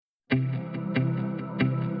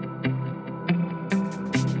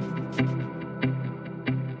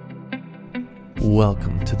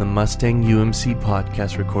Welcome to the Mustang UMC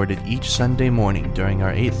podcast, recorded each Sunday morning during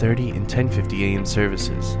our 8:30 and 10:50 a.m.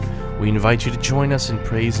 services. We invite you to join us in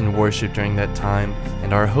praise and worship during that time,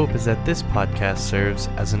 and our hope is that this podcast serves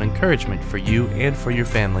as an encouragement for you and for your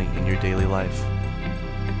family in your daily life.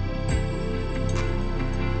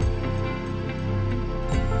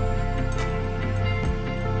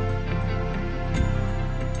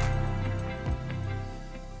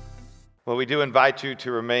 Well, we do invite you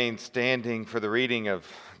to remain standing for the reading of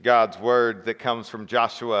God's word that comes from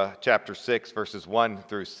Joshua chapter 6, verses 1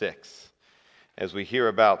 through 6, as we hear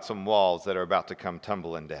about some walls that are about to come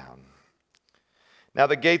tumbling down. Now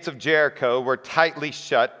the gates of Jericho were tightly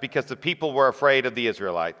shut because the people were afraid of the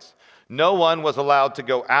Israelites. No one was allowed to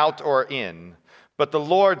go out or in. But the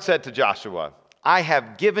Lord said to Joshua, I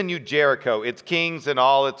have given you Jericho, its kings and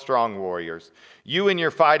all its strong warriors. You and your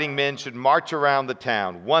fighting men should march around the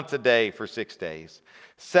town once a day for 6 days.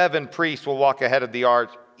 7 priests will walk ahead of the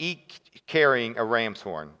ark, each carrying a ram's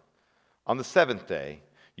horn. On the 7th day,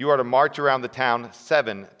 you are to march around the town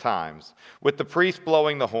 7 times, with the priests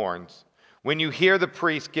blowing the horns. When you hear the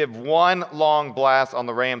priests give one long blast on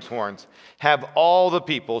the ram's horns, have all the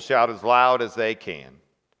people shout as loud as they can.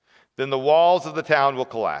 Then the walls of the town will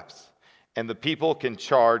collapse, and the people can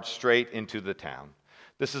charge straight into the town.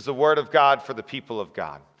 This is the word of God for the people of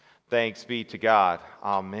God. Thanks be to God.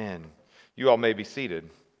 Amen. You all may be seated.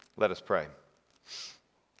 Let us pray.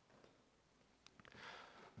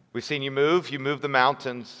 We've seen you move. You moved the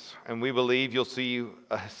mountains, and we believe you'll see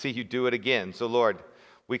you do it again. So, Lord,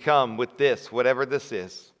 we come with this, whatever this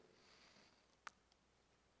is.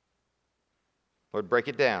 Lord, break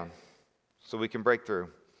it down so we can break through.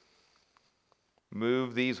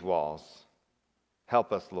 Move these walls.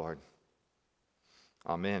 Help us, Lord.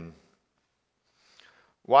 Amen.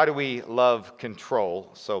 Why do we love control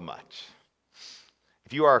so much?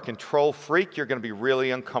 If you are a control freak, you're going to be really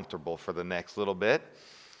uncomfortable for the next little bit.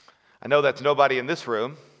 I know that's nobody in this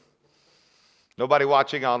room, nobody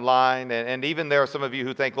watching online, and even there are some of you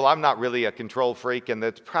who think, well, I'm not really a control freak, and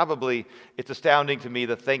it's astounding to me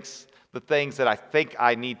the things that I think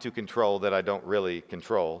I need to control that I don't really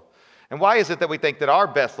control. And why is it that we think that our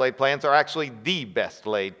best laid plans are actually the best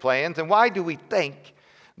laid plans? And why do we think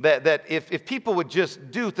that if people would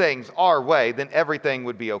just do things our way, then everything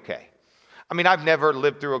would be okay? I mean, I've never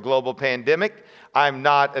lived through a global pandemic. I'm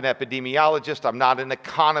not an epidemiologist. I'm not an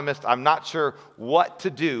economist. I'm not sure what to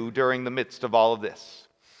do during the midst of all of this.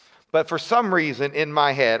 But for some reason in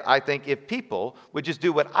my head, I think if people would just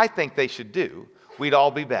do what I think they should do, we'd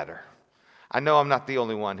all be better. I know I'm not the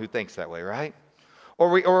only one who thinks that way, right?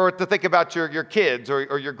 Or to think about your kids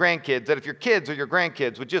or your grandkids, that if your kids or your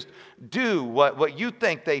grandkids would just do what you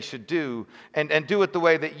think they should do and do it the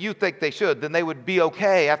way that you think they should, then they would be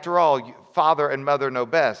okay. After all, father and mother know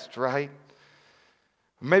best, right?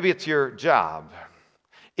 Maybe it's your job.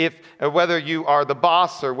 Whether you are the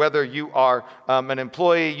boss or whether you are an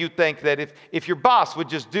employee, you think that if your boss would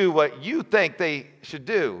just do what you think they should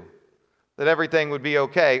do, that everything would be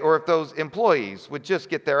okay. Or if those employees would just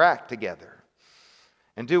get their act together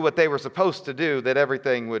and do what they were supposed to do, that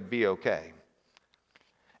everything would be okay.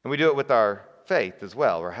 And we do it with our faith as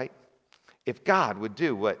well, right? If God would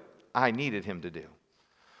do what I needed him to do,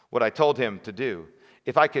 what I told him to do,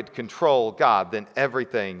 if I could control God, then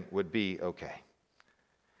everything would be okay.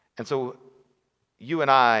 And so you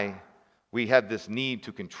and I, we have this need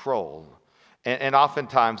to control. And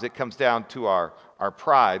oftentimes it comes down to our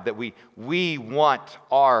pride, that we want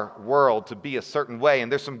our world to be a certain way,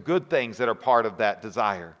 and there's some good things that are part of that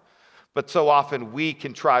desire. But so often we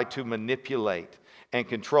can try to manipulate and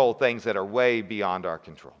control things that are way beyond our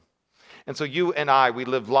control. And so you and I, we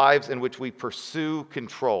live lives in which we pursue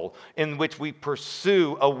control, in which we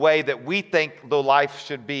pursue a way that we think the life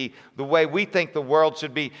should be, the way we think the world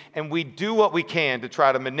should be, and we do what we can to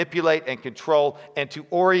try to manipulate and control and to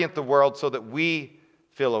orient the world so that we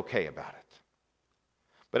feel okay about it.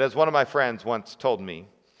 But as one of my friends once told me,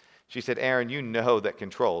 she said, Aaron, you know that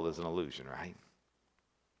control is an illusion, right?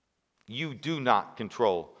 You do not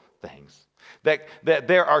control things. That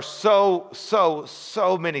there are so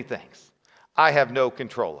many things I have no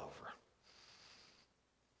control over.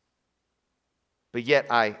 But yet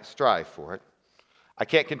I strive for it. I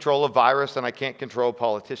can't control a virus, and I can't control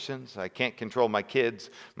politicians. I can't control my kids,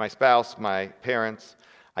 my spouse, my parents.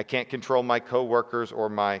 I can't control my coworkers or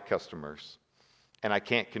my customers. And I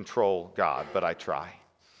can't control God, but I try.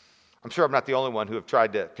 I'm sure I'm not the only one who have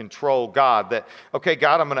tried to control God, that, okay,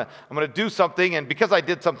 God, I'm gonna do something, and because I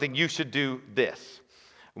did something, you should do this.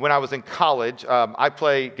 When I was in college, I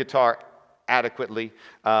play guitar adequately,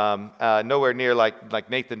 nowhere near like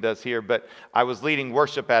Nathan does here, but I was leading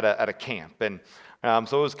worship at a camp. And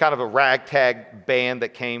so it was kind of a ragtag band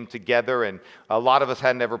that came together, and a lot of us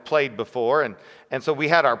hadn't ever played before. And so we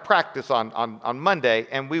had our practice on Monday,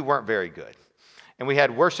 and we weren't very good. And we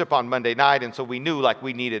had worship on Monday night, and so we knew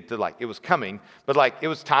we needed to it was coming, but it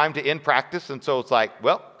was time to end practice, and so it's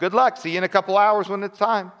well, good luck, see you in a couple hours when it's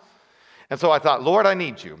time. And so I thought, Lord, I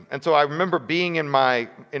need you. And so I remember being in my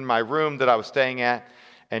room that I was staying at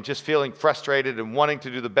and just feeling frustrated and wanting to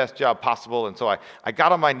do the best job possible. And so I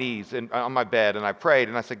got on my knees on my bed and I prayed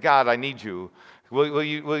and I said, God, I need you. Will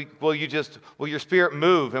your Spirit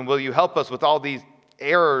move, and will you help us with all these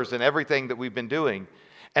errors and everything that we've been doing?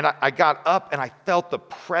 And I got up and I felt the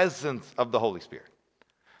presence of the Holy Spirit.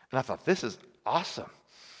 And I thought, this is awesome.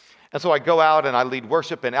 And so I go out and I lead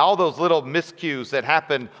worship, and all those little miscues that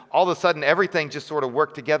happened, all of a sudden everything just sort of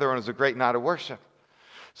worked together, and it was a great night of worship.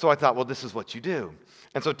 So I thought, well, this is what you do.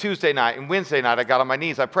 And so Tuesday night and Wednesday night, I got on my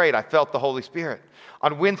knees, I prayed, I felt the Holy Spirit.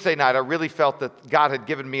 On Wednesday night, I really felt that God had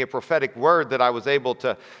given me a prophetic word that I was able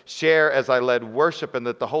to share as I led worship, and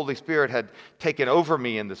that the Holy Spirit had taken over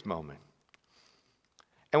me in this moment.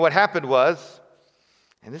 And what happened was,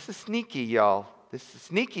 and this is sneaky, y'all, this is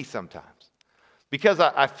sneaky sometimes, because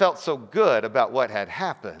I felt so good about what had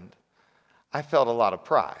happened, I felt a lot of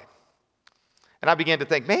pride. And I began to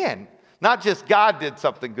think, man, not just God did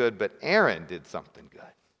something good, but Aaron did something good.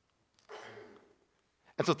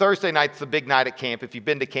 And so Thursday night's the big night at camp. If you've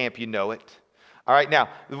been to camp, you know it. All right, now,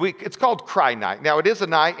 it's called Cry Night. Now, it is a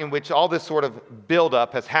night in which all this sort of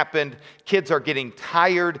buildup has happened. Kids are getting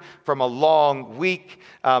tired from a long week.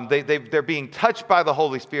 They're being touched by the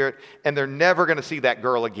Holy Spirit, and they're never going to see that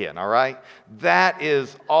girl again, all right? That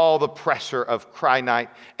is all the pressure of Cry Night.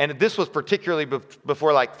 And this was particularly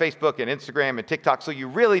before Facebook and Instagram and TikTok, so you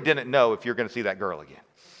really didn't know if you're going to see that girl again.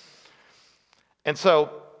 And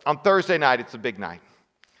so on Thursday night, it's a big night.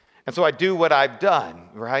 And so I do what I've done,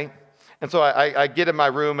 right? And so I get in my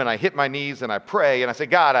room and I hit my knees and I pray and I say,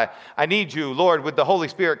 God, I need you. Lord, would the Holy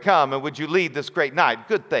Spirit come and would you lead this great night?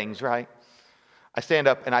 Good things, right? I stand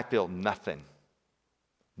up and I feel nothing.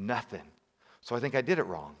 Nothing. So I think I did it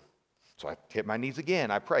wrong. So I hit my knees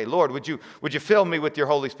again. I pray, Lord, would you fill me with your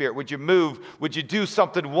Holy Spirit? Would you move? Would you do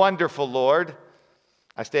something wonderful, Lord?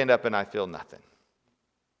 I stand up and I feel nothing.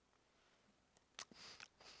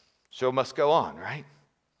 Show must go on, right?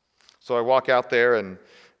 So I walk out there and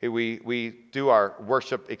we do our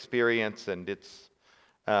worship experience, and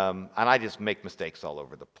and I just make mistakes all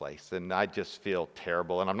over the place, and I just feel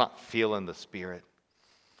terrible, and I'm not feeling the Spirit.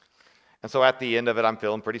 And so at the end of it, I'm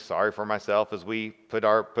feeling pretty sorry for myself as we put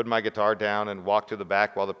my guitar down and walk to the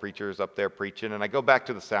back while the preacher's up there preaching. And I go back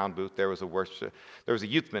to the sound booth. There was a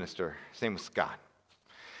youth minister. His name was Scott.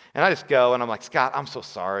 And I just go and I'm like, Scott, I'm so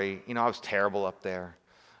sorry. I was terrible up there.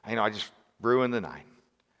 I just ruined the night.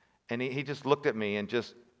 And he just looked at me and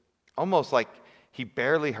just almost like he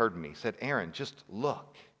barely heard me, said, Aaron, just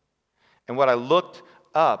look. And when I looked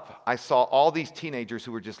up, I saw all these teenagers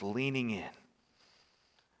who were just leaning in.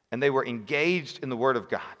 And they were engaged in the Word of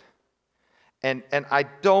God. And I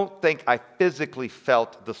don't think I physically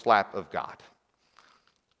felt the slap of God.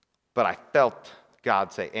 But I felt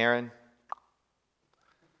God say, Aaron,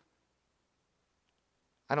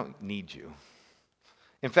 I don't need you.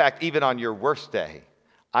 In fact, even on your worst day,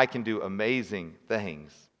 I can do amazing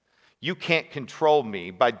things. You can't control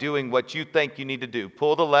me by doing what you think you need to do.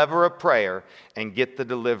 Pull the lever of prayer and get the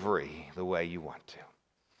delivery the way you want to.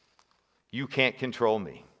 You can't control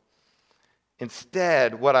me.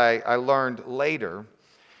 Instead, what I learned later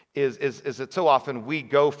is that so often we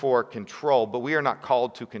go for control, but we are not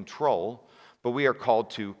called to control, but we are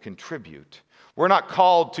called to contribute. We're not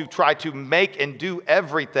called to try to make and do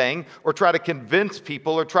everything or try to convince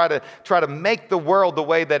people or try to make the world the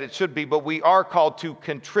way that it should be, but we are called to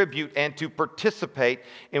contribute and to participate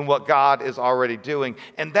in what God is already doing.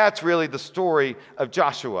 And that's really the story of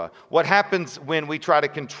Joshua. What happens when we try to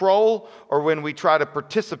control or when we try to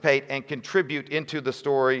participate and contribute into the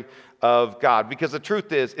story of God? Because the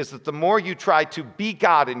truth is that the more you try to be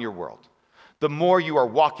God in your world, the more you are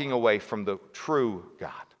walking away from the true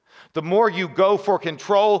God. The more you go for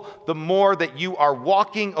control, the more that you are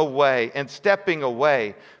walking away and stepping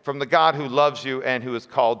away from the God who loves you and who is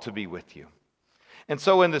called to be with you. And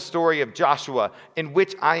so in the story of Joshua, in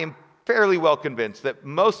which I am fairly well convinced that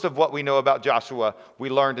most of what we know about Joshua, we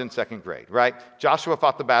learned in second grade, right? Joshua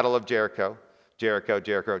fought the battle of Jericho.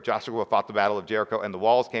 Joshua fought the battle of Jericho, and the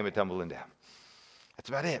walls came tumbling down. That's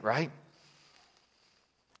about it, right?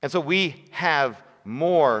 And so we have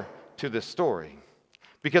more to this story,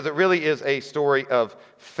 because it really is a story of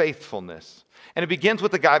faithfulness. And it begins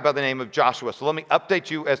with a guy by the name of Joshua. So let me update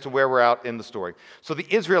you as to where we're at in the story. So the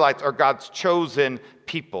Israelites are God's chosen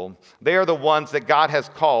people. They are the ones that God has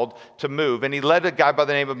called to move. And he led a guy by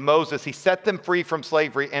the name of Moses. He set them free from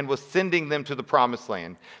slavery and was sending them to the promised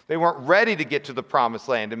land. They weren't ready to get to the promised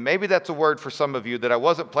land. And maybe that's a word for some of you that I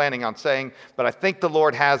wasn't planning on saying, but I think the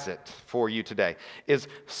Lord has it for you today, is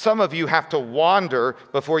some of you have to wander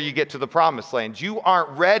before you get to the promised land. You aren't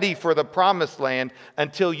ready for the promised land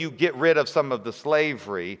until you get rid of some of the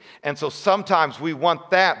slavery. And so sometimes we want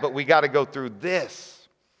that, but we got to go through this.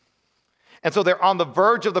 And so they're on the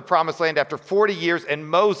verge of the promised land after 40 years, and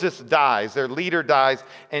Moses dies, their leader dies,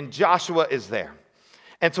 and Joshua is there.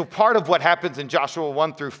 And so part of what happens in Joshua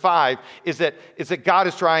 1 through 5 is that God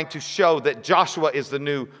is trying to show that Joshua is the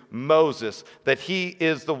new Moses, that he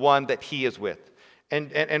is the one that he is with.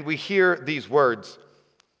 And we hear these words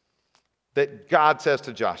that God says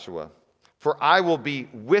to Joshua, "For I will be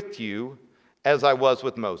with you as I was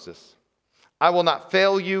with Moses. I will not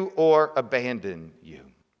fail you or abandon you."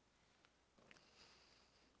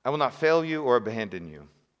 I will not fail you or abandon you.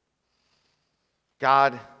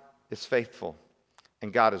 God is faithful,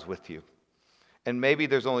 and God is with you. And maybe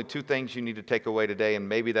there's only two things you need to take away today, and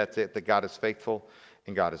maybe that's it, that God is faithful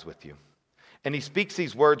and God is with you. And he speaks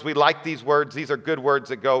these words. We like these words. These are good words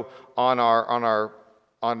that go on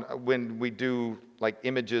when we do like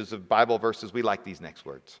images of Bible verses. We like these next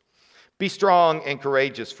words. "Be strong and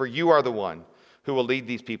courageous, for you are the one who will lead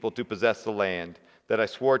these people to possess the land that I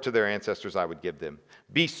swore to their ancestors I would give them."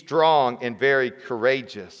 Be strong and very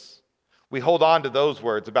courageous. We hold on to those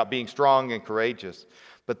words about being strong and courageous,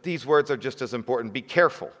 but these words are just as important. Be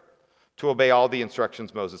careful to obey all the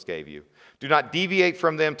instructions Moses gave you. Do not deviate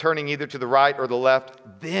from them, turning either to the right or the left.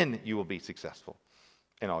 Then you will be successful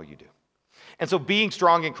in all you do. And so being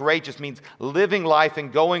strong and courageous means living life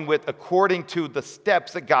and going with according to the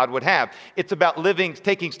steps that God would have. It's about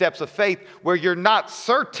taking steps of faith where you're not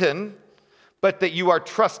certain, but that you are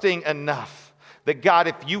trusting enough that God,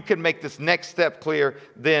 if you can make this next step clear,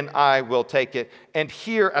 then I will take it. And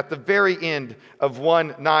here at the very end of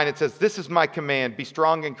 1:9, it says, "This is my command, be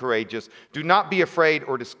strong and courageous. Do not be afraid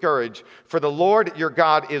or discouraged, for the Lord your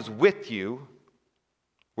God is with you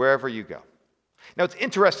wherever you go." Now, it's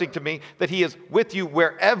interesting to me that he is with you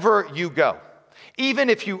wherever you go. Even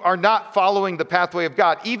if you are not following the pathway of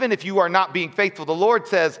God, even if you are not being faithful, the Lord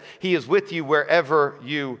says he is with you wherever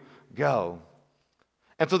you go.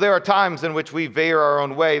 And so there are times in which we veer our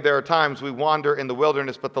own way. There are times we wander in the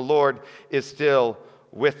wilderness, but the Lord is still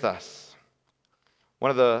with us.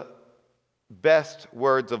 One of the best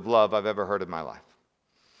words of love I've ever heard in my life.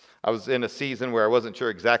 I was in a season where I wasn't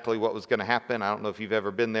sure exactly what was going to happen. I don't know if you've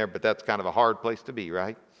ever been there, but that's kind of a hard place to be,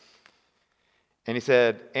 right? And he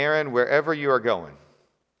said, "Aaron, wherever you are going,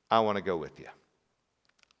 I want to go with you."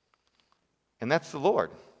 And that's the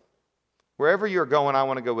Lord. Wherever you're going, I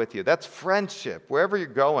want to go with you. That's friendship. Wherever you're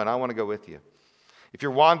going, I want to go with you. If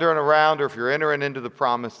you're wandering around or if you're entering into the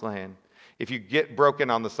promised land, if you get broken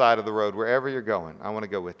on the side of the road, wherever you're going, I want to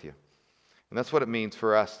go with you. And that's what it means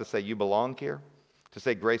for us to say you belong here, to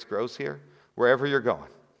say grace grows here. Wherever you're going,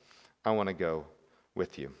 I want to go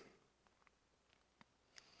with you.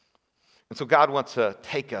 And so God wants to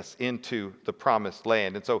take us into the promised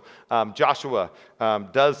land. And so Joshua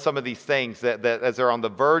does some of these things that as they're on the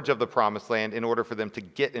verge of the promised land in order for them to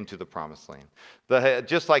get into the promised land.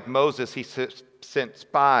 Just like Moses, he sent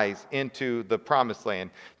spies into the promised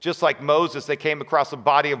land. Just like Moses, they came across a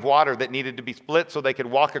body of water that needed to be split so they could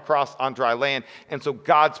walk across on dry land. And so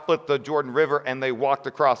God split the Jordan River and they walked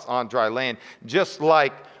across on dry land. Just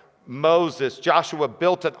like Moses, Joshua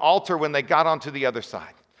built an altar when they got onto the other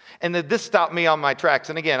side. And that this stopped me on my tracks.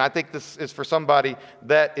 And again, I think this is for somebody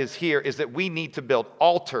that is here, is that we need to build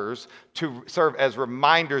altars to serve as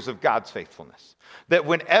reminders of God's faithfulness. That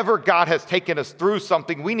whenever God has taken us through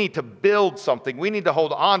something, we need to build something. We need to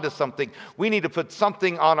hold on to something. We need to put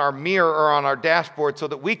something on our mirror or on our dashboard so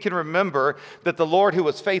that we can remember that the Lord who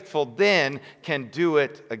was faithful then can do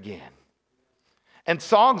it again. And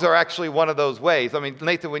songs are actually one of those ways. I mean,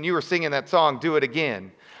 Nathan, when you were singing that song, "Do It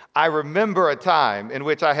Again," I remember a time in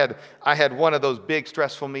which I had one of those big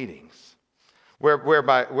stressful meetings where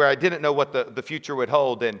I didn't know what the future would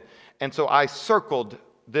hold. And so I circled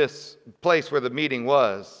this place where the meeting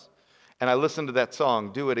was, and I listened to that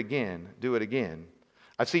song, "Do It Again, Do It Again.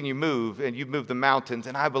 I've seen you move, and you've moved the mountains,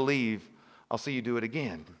 and I believe I'll see you do it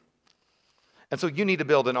again." And so you need to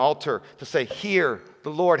build an altar to say, here, the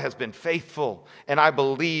Lord has been faithful, and I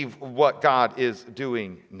believe what God is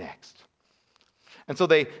doing next. And so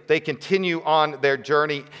they continue on their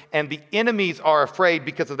journey, and the enemies are afraid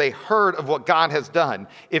because they heard of what God has done.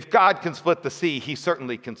 If God can split the sea, he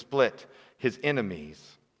certainly can split his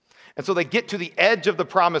enemies. And so they get to the edge of the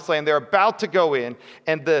promised land. They're about to go in.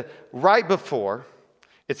 And right before,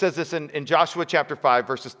 it says this in Joshua chapter 5,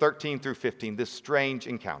 verses 13 through 15, this strange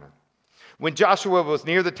encounter. When Joshua was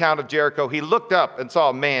near the town of Jericho, he looked up and saw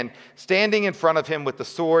a man standing in front of him with the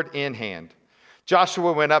sword in hand.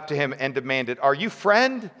 Joshua went up to him and demanded, "Are you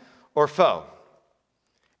friend or foe?"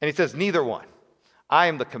 And he says, "Neither one. I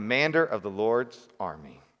am the commander of the Lord's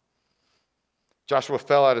army." Joshua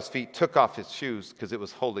fell at his feet, took off his shoes because it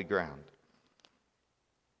was holy ground.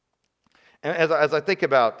 And as I think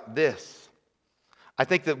about this, I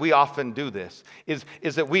think that we often do this, is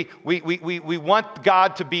that we want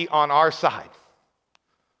God to be on our side.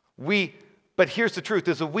 But here's the truth,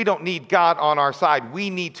 is that we don't need God on our side. We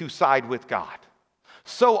need to side with God.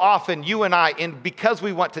 So often, you and I, because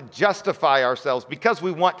we want to justify ourselves, because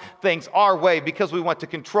we want things our way, because we want to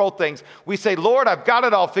control things, we say, "Lord, I've got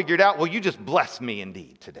it all figured out. Will you just bless me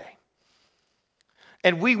indeed today?"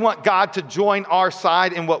 And we want God to join our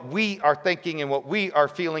side in what we are thinking and what we are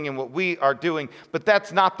feeling and what we are doing. But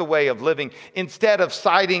that's not the way of living. Instead of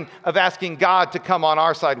asking God to come on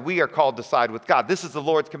our side, we are called to side with God. This is the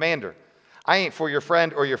Lord's commander. I ain't for your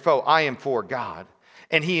friend or your foe. I am for God.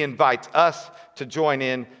 And he invites us to join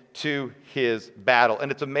in to his battle.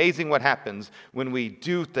 And it's amazing what happens when we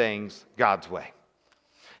do things God's way.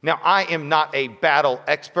 Now, I am not a battle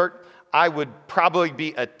expert. I would probably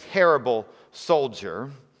be a terrible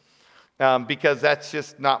soldier because that's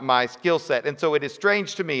just not my skill set. And so it is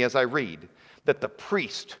strange to me as I read that the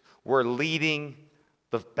priests were leading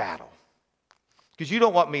the battle. Because you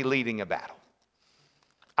don't want me leading a battle.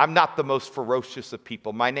 I'm not the most ferocious of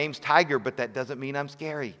people. My name's Tiger, but that doesn't mean I'm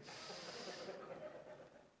scary.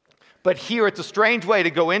 But here it's a strange way to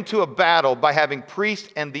go into a battle by having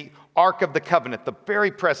priests and the Ark of the Covenant, the very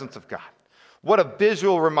presence of God. What a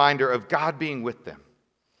visual reminder of God being with them,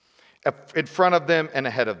 in front of them and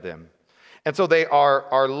ahead of them. And so they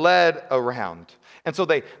are led around. And so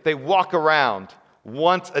they walk around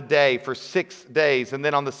once a day for 6 days. And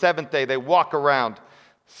then on the seventh day, they walk around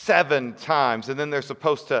 7 times. And then they're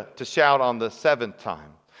supposed to shout on the 7th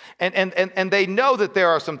time. And they know that there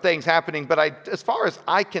are some things happening, but as far as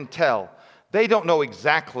I can tell, they don't know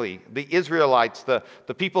exactly, the Israelites, the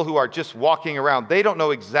people who are just walking around, they don't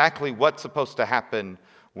know exactly what's supposed to happen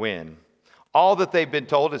when. All that they've been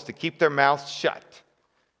told is to keep their mouths shut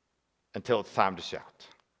until it's time to shout.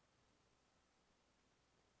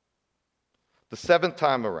 The 7th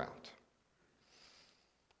time around.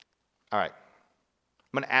 All right,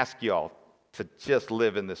 I'm going to ask y'all to just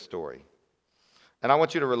live in this story. And I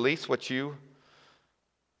want you to release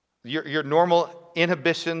your normal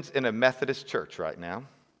inhibitions in a Methodist church right now,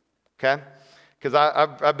 okay? Because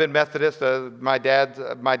I've been Methodist. My dad's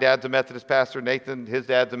a Methodist pastor. Nathan, his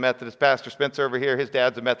dad's a Methodist pastor. Spencer over here, his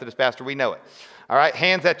dad's a Methodist pastor. We know it. All right,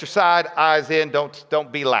 hands at your side, eyes in.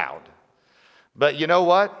 Don't be loud. But you know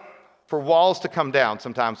what? For walls to come down,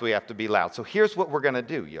 sometimes we have to be loud. So here's what we're going to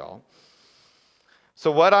do, y'all.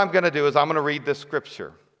 So what I'm going to do is I'm going to read this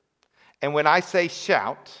scripture. And when I say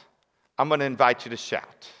shout, I'm going to invite you to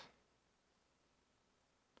shout.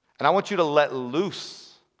 And I want you to let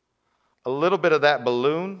loose a little bit of that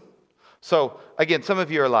balloon. So again, some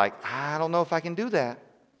of you are like, I don't know if I can do that.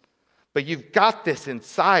 But you've got this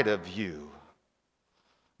inside of you.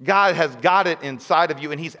 God has got it inside of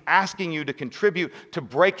you, and he's asking you to contribute to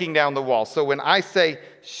breaking down the wall. So when I say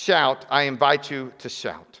shout, I invite you to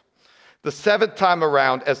shout. The 7th time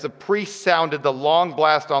around, as the priests sounded the long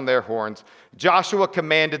blast on their horns, Joshua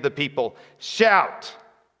commanded the people, shout.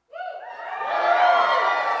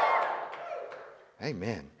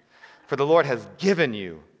 Amen. For the Lord has given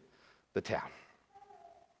you the town.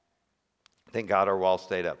 Thank God our wall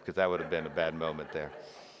stayed up, because that would have been a bad moment there.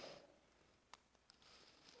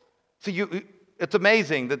 So it's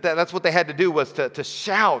amazing that's what they had to do, was to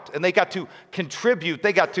shout, and they got to contribute.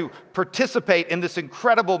 They got to participate in this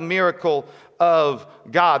incredible miracle of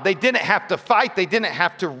God. They didn't have to fight. They didn't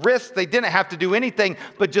have to risk. They didn't have to do anything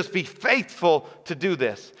but just be faithful to do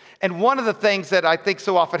this. And one of the things that I think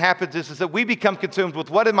so often happens is that we become consumed with,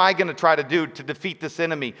 what am I going to try to do to defeat this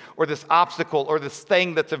enemy or this obstacle or this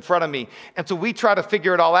thing that's in front of me? And so we try to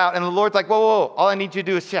figure it all out. And the Lord's like, whoa, all I need you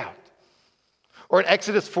to do is shout. Or in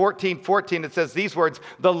Exodus 14:14, it says these words,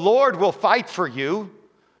 the Lord will fight for you.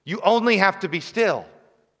 You only have to be still.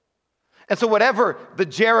 And so whatever the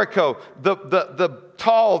Jericho, the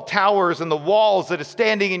tall towers and the walls that is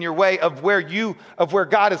standing in your way of where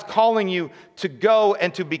God is calling you to go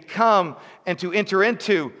and to become and to enter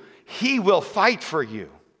into, he will fight for you.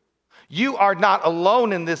 You are not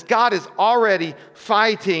alone in this. God is already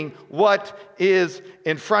fighting what is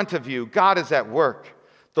in front of you. God is at work.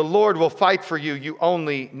 The Lord will fight for you. You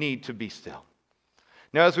only need to be still.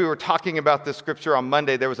 Now, as we were talking about this scripture on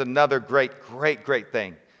Monday, there was another great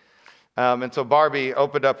thing. And so Barbie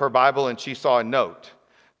opened up her Bible and she saw a note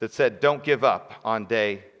that said, don't give up on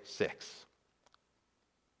day 6.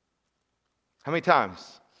 How many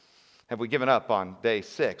times have we given up on day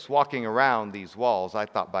 6? Walking around these walls, I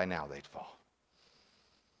thought by now they'd fall.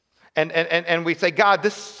 And we say, God,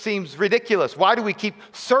 this seems ridiculous. Why do we keep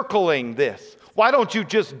circling this? Why don't you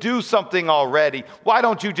just do something already? Why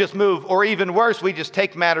don't you just move? Or even worse, we just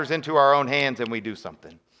take matters into our own hands and we do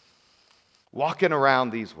something. Walking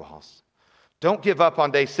around these walls. Don't give up on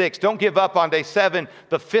day 6. Don't give up on day 7,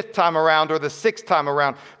 the 5th time around or the 6th time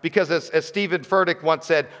around. Because as Stephen Furtick once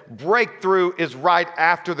said, breakthrough is right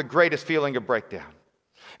after the greatest feeling of breakdown.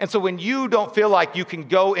 And so when you don't feel like you can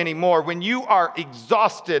go anymore, when you are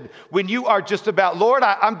exhausted, when you are just about, Lord,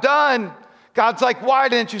 I'm done. God's like, why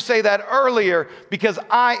didn't you say that earlier? Because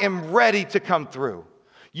I am ready to come through.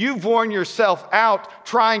 You've worn yourself out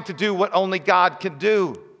trying to do what only God can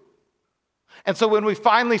do. And so when we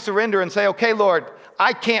finally surrender and say, okay, Lord,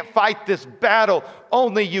 I can't fight this battle,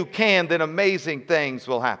 only you can, then amazing things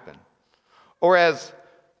will happen. Or as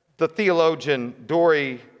the theologian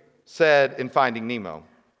Dory said in Finding Nemo,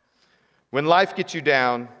 when life gets you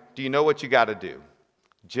down, do you know what you got to do?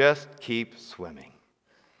 Just keep swimming.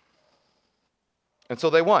 And so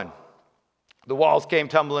they won. The walls came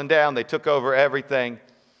tumbling down. They took over everything.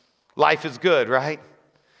 Life is good, right?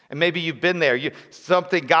 And maybe you've been there.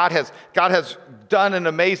 God has done an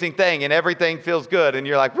amazing thing and everything feels good. And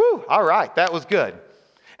you're like, woo, all right, that was good.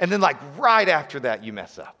 And then like right after that, you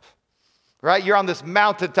mess up, right? You're on this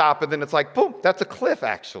mountaintop and then it's like, boom, that's a cliff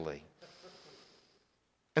actually.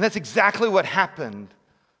 And that's exactly what happened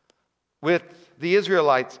with the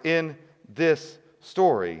Israelites in this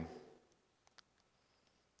story,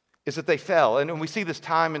 is that they fell. And we see this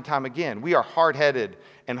time and time again. We are hard-headed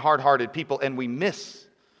and hard-hearted people, and we miss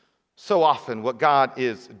so often what God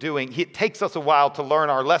is doing. It takes us a while to learn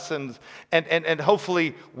our lessons, and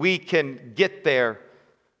hopefully we can get there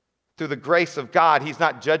through the grace of God. He's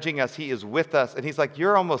not judging us. He is with us, and he's like,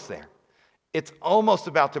 you're almost there. It's almost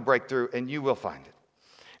about to break through, and you will find it.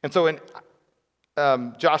 And so in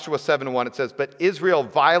Joshua 7:1, it says, but Israel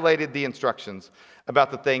violated the instructions about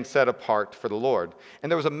the things set apart for the Lord.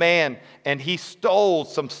 And there was a man, and he stole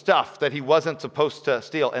some stuff that he wasn't supposed to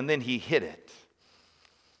steal, and then he hid it.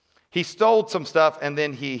 He stole some stuff, and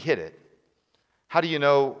then he hid it. How do you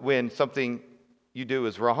know when something you do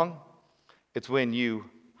is wrong? It's when you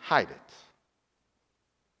hide it.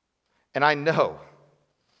 And I know,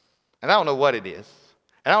 and I don't know what it is,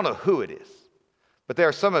 and I don't know who it is, but there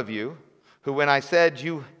are some of you who, when I said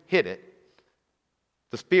you hid it,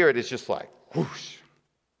 the Spirit is just like, whoosh.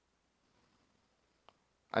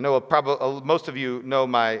 I know probably most of you know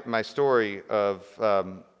my story of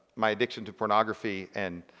my addiction to pornography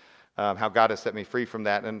and how God has set me free from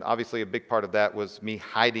that. And obviously a big part of that was me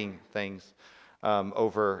hiding things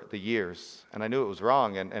over the years. And I knew it was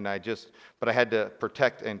wrong, but I had to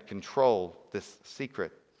protect and control this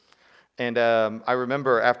secret. And I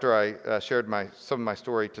remember after I shared some of my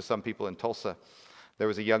story to some people in Tulsa, there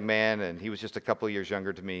was a young man, and he was just a couple of years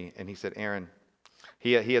younger to me, and he said, Aaron,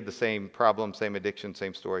 he had the same problem, same addiction,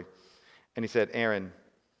 same story. And he said, Aaron,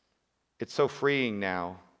 it's so freeing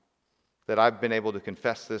now that I've been able to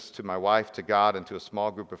confess this to my wife, to God, and to a small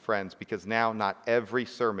group of friends, because now not every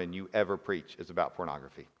sermon you ever preach is about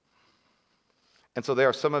pornography. And so there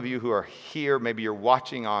are some of you who are here, maybe you're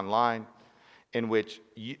watching online, in which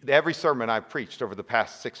every sermon I've preached over the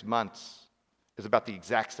past 6 months is about the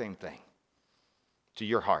exact same thing to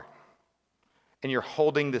your heart. And you're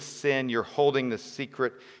holding this sin, you're holding this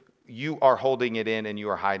secret, you are holding it in and you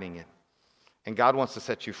are hiding it. And God wants to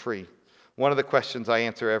set you free. One of the questions I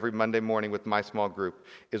answer every Monday morning with my small group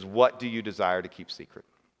is, what do you desire to keep secret?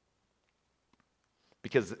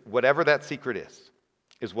 Because whatever that secret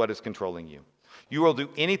is what is controlling you. You will do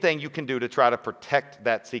anything you can do to try to protect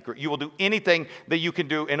that secret. You will do anything that you can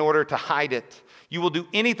do in order to hide it. You will do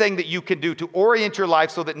anything that you can do to orient your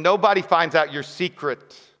life so that nobody finds out your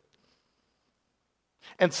secret.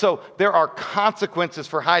 And so there are consequences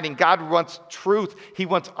for hiding. God wants truth. He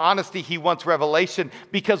wants honesty. He wants revelation.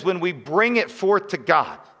 Because when we bring it forth to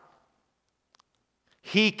God,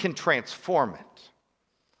 He can transform it.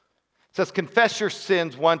 It says, confess your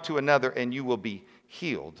sins one to another and you will be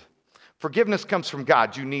healed. Forgiveness comes from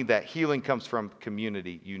God. You need that. Healing comes from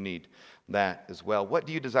community. You need that as well. What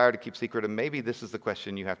do you desire to keep secret? And maybe this is the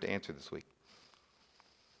question you have to answer this week.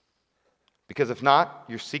 Because if not,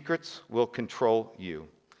 your secrets will control you.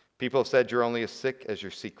 People have said you're only as sick as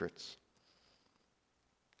your secrets.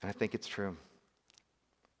 And I think it's true.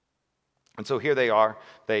 And so here they are.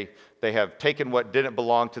 They have taken what didn't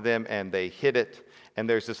belong to them and they hid it. And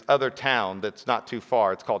there's this other town that's not too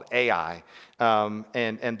far. It's called Ai.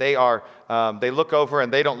 And they look over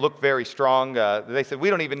and they don't look very strong. They said, we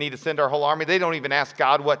don't even need to send our whole army. They don't even ask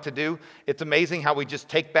God what to do. It's amazing how we just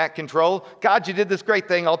take back control. God, you did this great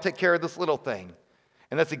thing. I'll take care of this little thing.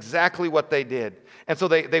 And that's exactly what they did. And so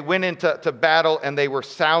they went into battle and they were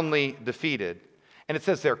soundly defeated. And it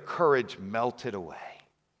says their courage melted away.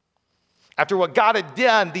 After what God had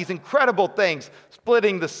done, these incredible things,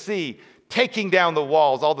 splitting the sea, taking down the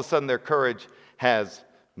walls, all of a sudden their courage has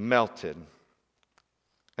melted.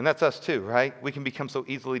 And that's us too, right? We can become so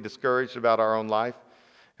easily discouraged about our own life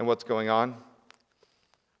and what's going on.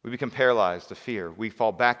 We become paralyzed to fear. We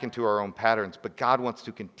fall back into our own patterns, but God wants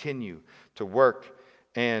to continue to work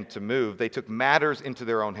and to move. They took matters into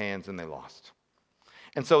their own hands and they lost.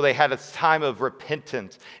 And so they had a time of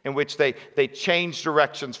repentance in which they changed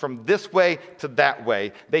directions from this way to that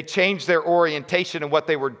way. They changed their orientation and what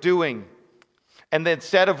they were doing. And then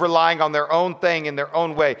instead of relying on their own thing in their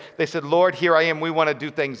own way, they said, Lord, here I am. We want to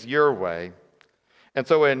do things your way. And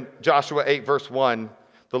so in Joshua 8, verse 1,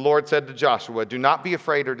 the Lord said to Joshua, do not be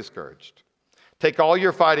afraid or discouraged. Take all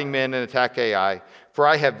your fighting men and attack Ai, for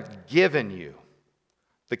I have given you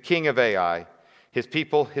the king of Ai, his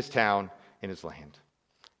people, his town, and his land.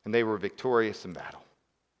 And they were victorious in battle.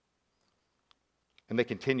 And they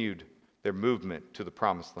continued their movement to the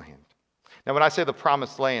promised land. Now, when I say the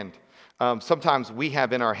promised land, sometimes we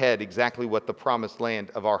have in our head exactly what the promised land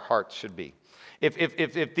of our hearts should be.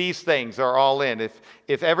 If these things are all in,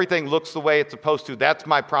 if everything looks the way it's supposed to, that's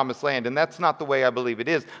my promised land. And that's not the way I believe it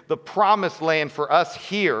is. The promised land for us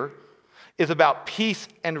here is about peace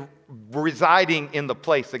and residing in the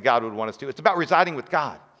place that God would want us to. It's about residing with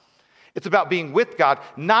God. It's about being with God,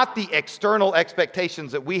 not the external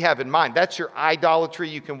expectations that we have in mind. That's your idolatry.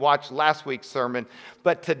 You can watch last week's sermon.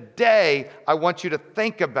 But today, I want you to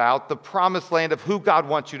think about the promised land of who God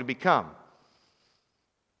wants you to become.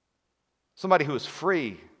 Somebody who is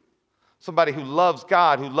free. Somebody who loves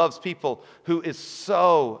God, who loves people, who is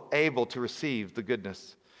so able to receive the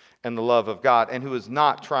goodness and the love of God, and who is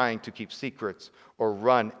not trying to keep secrets or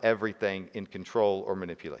run everything in control or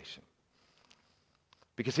manipulation.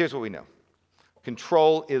 Because here's what we know.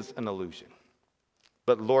 Control is an illusion,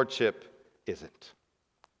 but lordship isn't.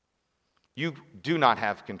 You do not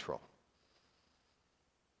have control.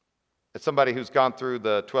 As somebody who's gone through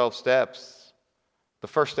the 12 steps, the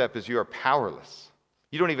first step is you are powerless.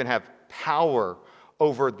 You don't even have power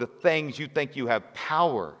over the things you think you have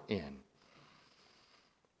power in.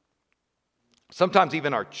 Sometimes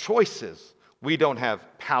even our choices we don't have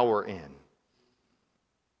power in.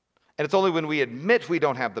 And it's only when we admit we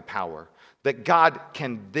don't have the power that God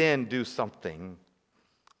can then do something.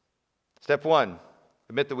 Step 1,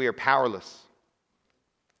 admit that we are powerless.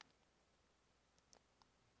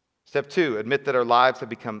 Step 2, admit that our lives have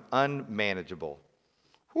become unmanageable.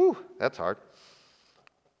 Whew, that's hard.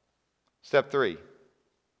 Step 3,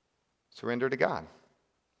 surrender to God.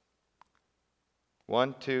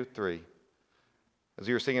 1, 2, 3. As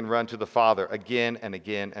we were singing, run to the Father again and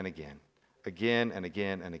again and again. Again and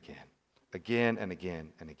again and again. Again and again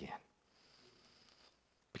and again.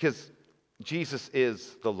 Because Jesus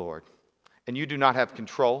is the Lord. And you do not have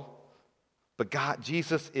control. But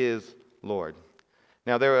Jesus is Lord.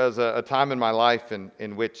 Now there was a time in my life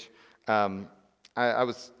in which there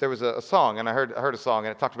was a song, and I heard a song,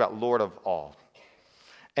 and it talked about Lord of all.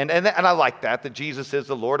 And I like that Jesus is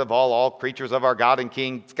the Lord of all creatures of our God and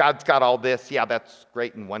King. God's got all this. Yeah, that's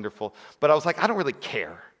great and wonderful. But I was like, I don't really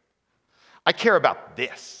care. I care about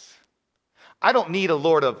this. I don't need a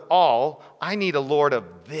Lord of all. I need a Lord of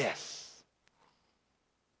this.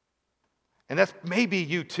 And that's maybe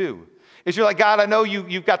you too. Is you're like, God, I know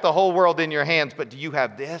you've got the whole world in your hands, but do you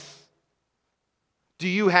have this? Do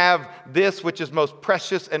you have this which is most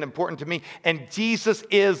precious and important to me? And Jesus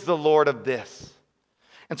is the Lord of this.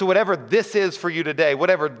 And so whatever this is for you today,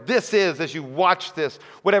 whatever this is as you watch this,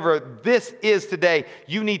 whatever this is today,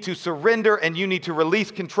 you need to surrender and you need to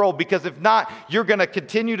release control, because if not, you're going to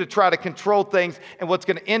continue to try to control things, and what's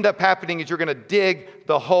going to end up happening is you're going to dig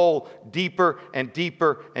the hole deeper and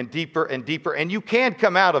deeper and deeper and deeper, and you can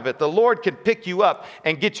come out of it. The Lord can pick you up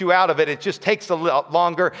and get you out of it. It just takes a lot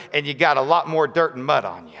longer, and you got a lot more dirt and mud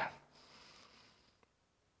on you.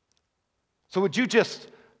 So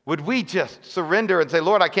would we just surrender and say,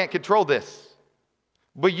 Lord, I can't control this.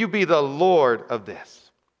 Will you be the Lord of this?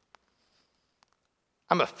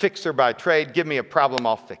 I'm a fixer by trade. Give me a problem,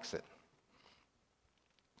 I'll fix it.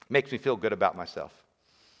 Makes me feel good about myself.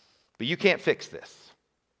 But you can't fix this.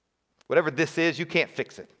 Whatever this is, you can't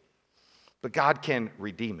fix it. But God can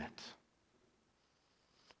redeem it.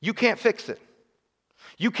 You can't fix it.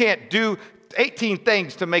 You can't do 18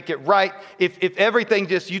 things to make it right. If everything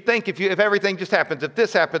just, you think if everything just happens, if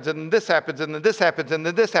this happens and then this happens and then this happens and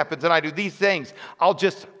then this happens and I do these things, I'll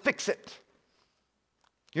just fix it.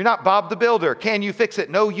 You're not Bob the Builder. Can you fix it?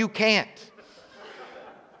 No, you can't.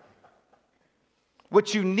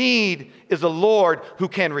 What you need is a Lord who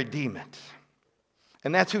can redeem it.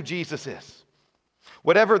 And that's who Jesus is.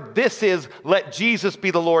 Whatever this is, let Jesus be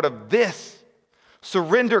the Lord of this.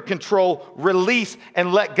 Surrender control, release,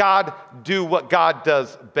 and let God do what God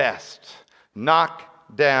does best.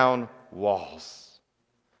 Knock down walls.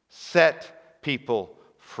 Set people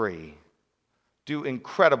free. Do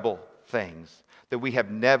incredible things that we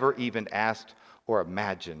have never even asked or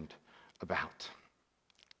imagined about.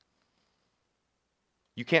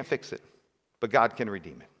 You can't fix it, but God can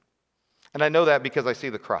redeem it. And I know that because I see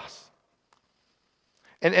the cross.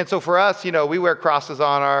 And so for us, we wear crosses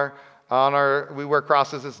we wear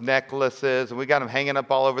crosses as necklaces, and we got them hanging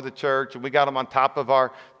up all over the church, and we got them on top of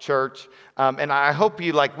our church. And I hope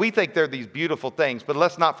we think they're these beautiful things, but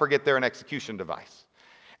let's not forget they're an execution device.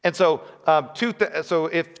 And so,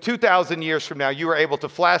 if 2,000 years from now you were able to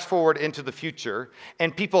flash forward into the future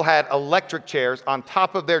and people had electric chairs on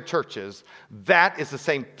top of their churches, that is the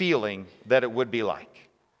same feeling that it would be like.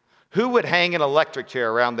 Who would hang an electric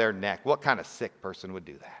chair around their neck? What kind of sick person would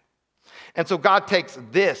do that? And so God takes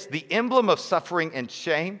this, the emblem of suffering and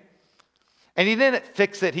shame, and he didn't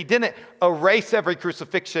fix it. He didn't erase every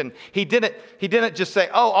crucifixion. He didn't just say,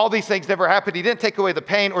 oh, all these things never happened. He didn't take away the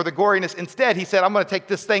pain or the goriness. Instead, he said, I'm going to take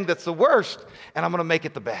this thing that's the worst, and I'm going to make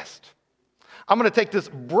it the best. I'm going to take this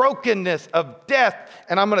brokenness of death,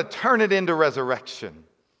 and I'm going to turn it into resurrection.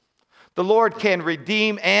 The Lord can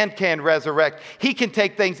redeem and can resurrect. He can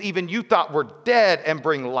take things even you thought were dead and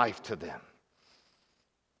bring life to them.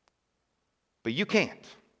 But you can't.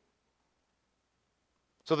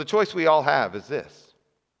 So the choice we all have is this.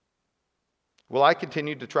 Will I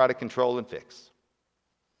continue to try to control and fix?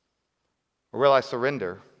 Or will I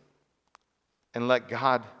surrender and let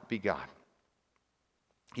God be God?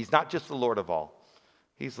 He's not just the Lord of all.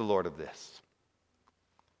 He's the Lord of this.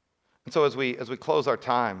 And so as we close our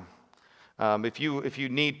time, if you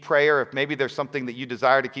need prayer, if maybe there's something that you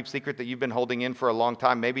desire to keep secret that you've been holding in for a long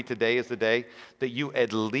time, maybe today is the day that you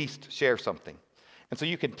at least share something. And so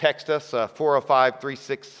you can text us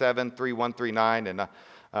 405-367-3139 and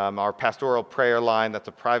our pastoral prayer line. That's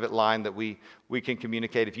a private line that we can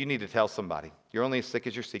communicate if you need to tell somebody. You're only as sick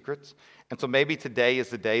as your secrets. And so maybe today is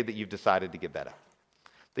the day that you've decided to give that up.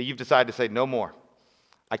 That you've decided to say, no more.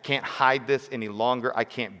 I can't hide this any longer. I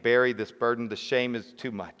can't bury this burden. The shame is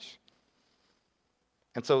too much.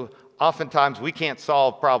 And so oftentimes we can't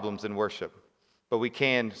solve problems in worship, but we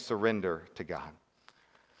can surrender to God.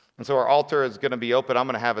 And so our altar is going to be open. I'm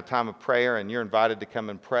going to have a time of prayer, and you're invited to come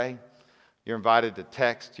and pray. You're invited to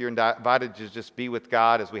text. You're invited to just be with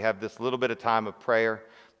God as we have this little bit of time of prayer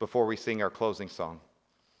before we sing our closing song.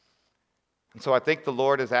 And so I think the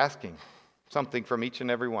Lord is asking something from each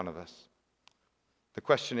and every one of us. The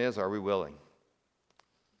question is, are we willing?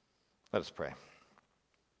 Let us pray.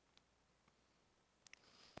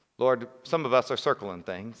 Lord, some of us are circling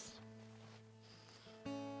things.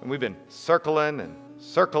 And we've been circling and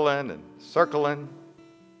circling and circling.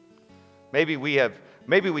 Maybe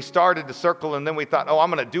we started to circle and then we thought,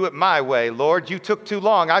 I'm going to do it my way. Lord, you took too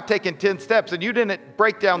long. I've taken 10 steps and you didn't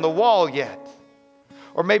break down the wall yet.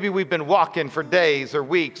 Or maybe we've been walking for days or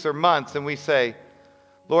weeks or months and we say,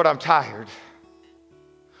 Lord, I'm tired.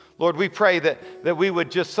 Lord, we pray that we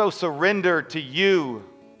would just so surrender to you.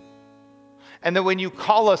 And that when you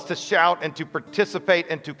call us to shout and to participate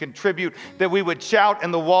and to contribute, that we would shout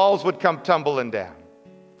and the walls would come tumbling down.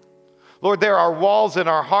 Lord, there are walls in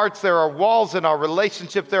our hearts, there are walls in our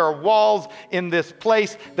relationships, there are walls in this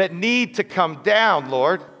place that need to come down,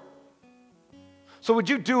 Lord. So would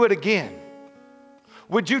you do it again?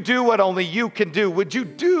 Would you do what only you can do? Would you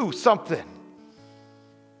do something?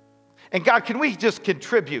 And God, can we just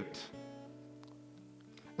contribute?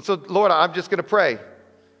 And so, Lord, I'm just going to pray.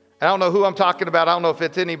 I don't know who I'm talking about. I don't know if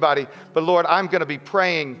it's anybody. But Lord, I'm going to be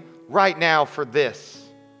praying right now for this.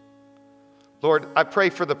 Lord, I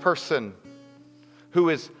pray for the person who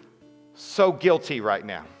is so guilty right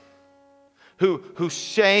now, whose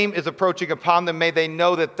shame is approaching upon them. May they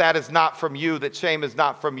know that that is not from you, that shame is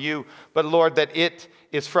not from you, but Lord, that it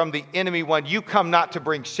is from the enemy one. You come not to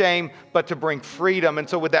bring shame, but to bring freedom. And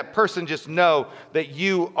so would that person just know that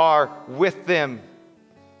you are with them.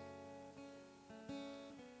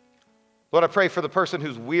 Lord, I pray for the person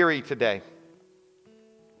who's weary today.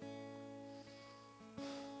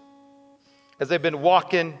 As they've been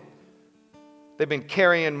walking, They've been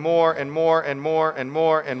carrying more and more and more and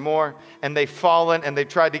more and more, and they've fallen and they've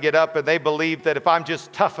tried to get up, and they believe that if I'm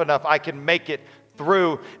just tough enough, I can make it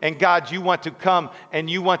through. And God, you want to come and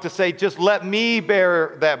you want to say, just let me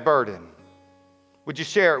bear that burden. Would you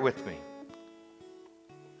share it with me?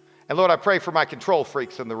 And Lord, I pray for my control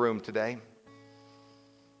freaks in the room today,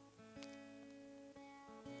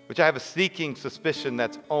 which I have a sneaking suspicion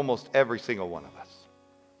that's almost every single one of us.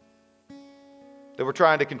 That we're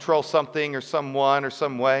trying to control something or someone or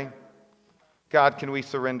some way. God, can we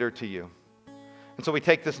surrender to you? And so we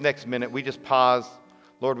take this next minute, we just pause.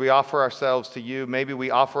 Lord, we offer ourselves to you. Maybe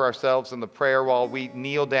we offer ourselves in the prayer while we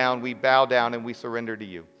kneel down, we bow down, and we surrender to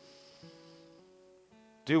you.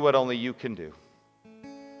 Do what only you can do.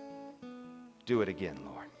 Do it again,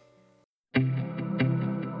 Lord.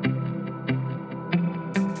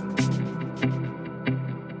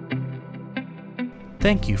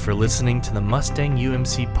 Thank you for listening to the Mustang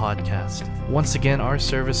UMC podcast. Once again, our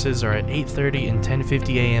services are at 8:30 and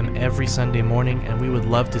 10:50 a.m. every Sunday morning, and we would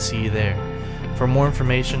love to see you there. For more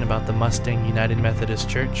information about the Mustang United Methodist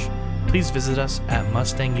Church, please visit us at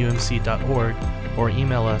mustangumc.org or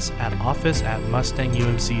email us at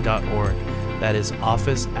office@mustangumc.org. That is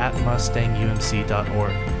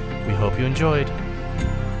office@mustangumc.org. We hope you enjoyed.